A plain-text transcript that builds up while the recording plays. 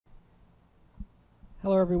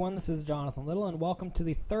Hello, everyone. This is Jonathan Little, and welcome to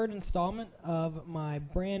the third installment of my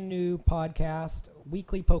brand new podcast,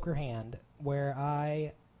 Weekly Poker Hand, where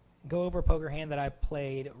I go over a poker hand that I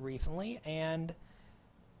played recently and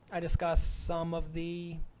I discuss some of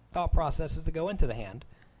the thought processes that go into the hand.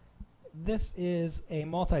 This is a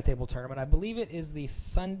multi-table tournament. I believe it is the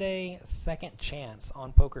Sunday Second Chance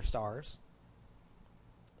on PokerStars,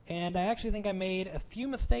 and I actually think I made a few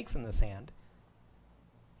mistakes in this hand.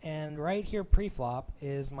 And right here pre-flop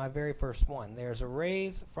is my very first one. There's a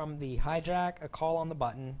raise from the hijack, a call on the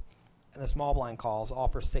button, and the small blind calls, all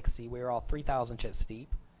for 60. We are all 3,000 chips deep.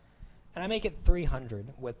 And I make it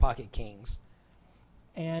 300 with pocket kings.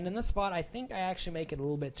 And in this spot, I think I actually make it a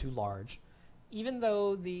little bit too large. Even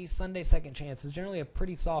though the Sunday Second Chance is generally a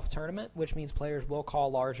pretty soft tournament, which means players will call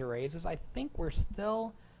larger raises, I think we're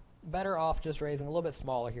still better off just raising a little bit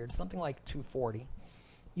smaller here, something like 240.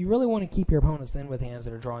 You really want to keep your opponents in with hands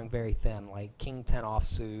that are drawing very thin, like King 10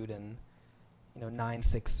 offsuit and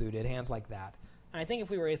 9-6 suited, hands like that. And I think if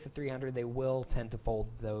we raise to 300, they will tend to fold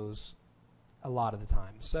those a lot of the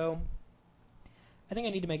time. So I think I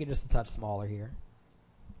need to make it just a touch smaller here.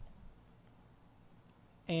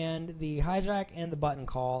 And the hijack and the button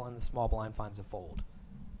call and the small blind finds a fold.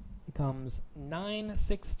 It comes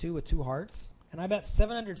 9-6-2 with two hearts, and I bet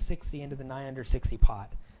 760 into the 960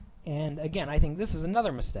 pot. And again, I think this is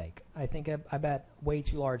another mistake. I think I bet way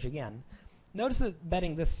too large again. Notice that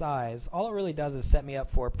betting this size, all it really does is set me up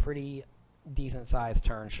for a pretty decent sized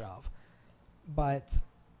turn shove. But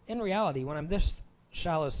in reality, when I'm this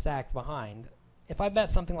shallow stacked behind, if I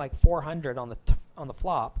bet something like 400 on the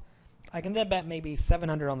flop, I can then bet maybe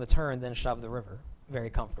 700 on the turn, then shove the river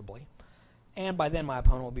very comfortably. And by then my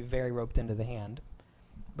opponent will be very roped into the hand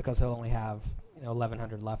because he'll only have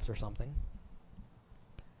 1100 left or something.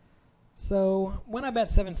 So when I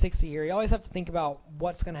bet 760 here, you always have to think about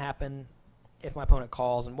what's going to happen if my opponent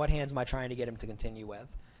calls and what hands am I trying to get him to continue with.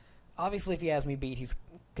 Obviously, if he has me beat, he's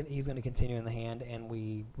going to continue in the hand, and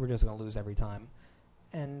we're just going to lose every time.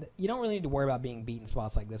 And you don't really need to worry about being beat in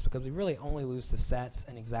spots like this because we really only lose to sets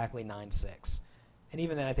and exactly 9-6. And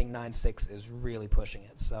even then, I think 9-6 is really pushing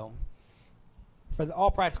it. So for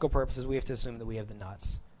all practical purposes, we have to assume that we have the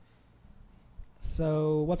nuts.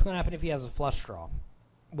 So what's going to happen if he has a flush draw?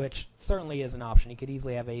 Which certainly is an option. He could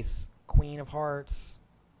easily have ace queen of hearts,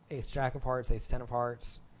 ace jack of hearts, ace 10 of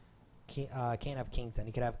hearts. Can't have king 10.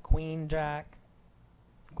 He could have queen jack,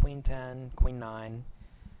 queen 10, queen 9,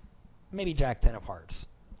 maybe jack 10 of hearts.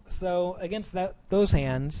 So against those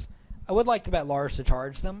hands, I would like to bet large to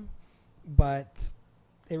charge them, but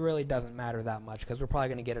it really doesn't matter that much because we're probably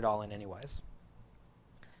going to get it all in anyways.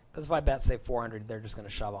 Because if I bet, say, 400, they're just going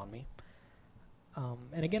to shove on me.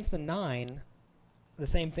 And against the 9... the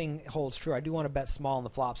same thing holds true. I do want to bet small on the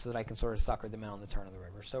flop so that I can sort of sucker them out on the turn of the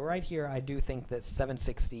river. So right here, I do think that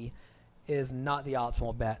 760 is not the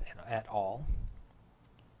optimal bet at all.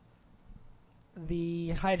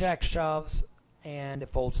 The hijack shoves, and it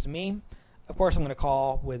folds to me. Of course, I'm going to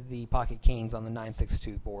call with the pocket kings on the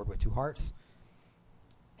 9-6-2 board with two hearts.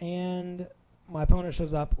 And my opponent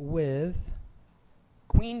shows up with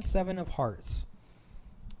queen 7 of hearts.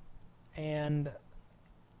 And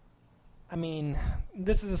I mean,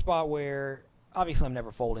 this is a spot where, obviously I'm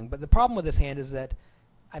never folding, but the problem with this hand is that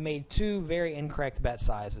I made two very incorrect bet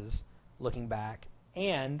sizes looking back,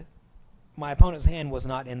 and my opponent's hand was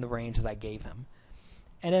not in the range that I gave him.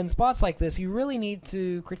 And in spots like this, you really need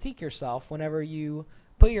to critique yourself whenever you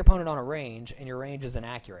put your opponent on a range and your range is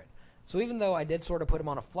inaccurate. So even though I did sort of put him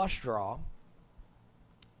on a flush draw,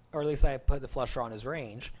 or at least I put the flush draw in his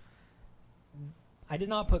range, I did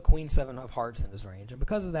not put queen 7 of hearts in his range, and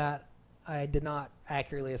because of that, I did not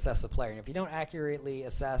accurately assess the player. And if you don't accurately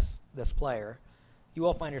assess this player, you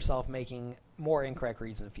will find yourself making more incorrect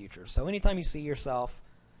reads in the future. So anytime you see yourself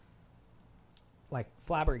like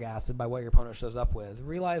flabbergasted by what your opponent shows up with,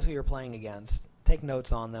 realize who you're playing against, take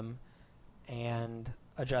notes on them, and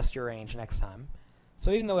adjust your range next time.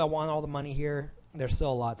 So even though I won all the money here, there's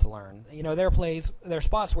still a lot to learn. There are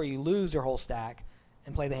spots where you lose your whole stack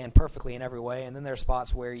and play the hand perfectly in every way, and then there are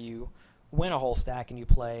spots where you win a whole stack and you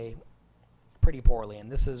play pretty poorly,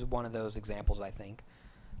 and this is one of those examples, I think.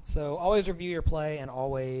 So always review your play and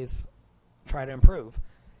always try to improve.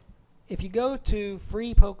 If you go to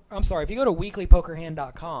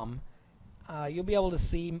weeklypokerhand.com, you'll be able to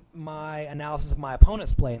see my analysis of my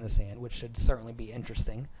opponent's play in this hand, which should certainly be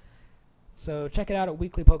interesting. So check it out at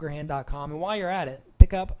weeklypokerhand.com, and while you're at it,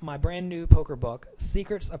 pick up my brand new poker book,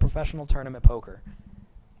 Secrets of Professional Tournament Poker,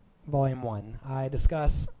 Volume 1. I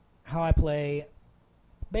discuss how I play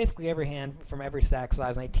basically every hand from every stack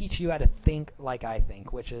size, and I teach you how to think like I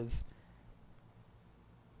think, which is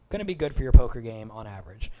going to be good for your poker game on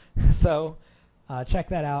average. So check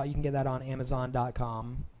that out. You can get that on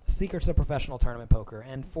Amazon.com. Secrets of Professional Tournament Poker.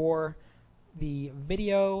 And for the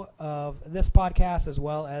video of this podcast as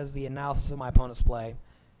well as the analysis of my opponent's play,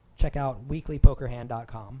 check out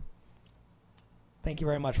weeklypokerhand.com. Thank you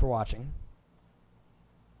very much for watching.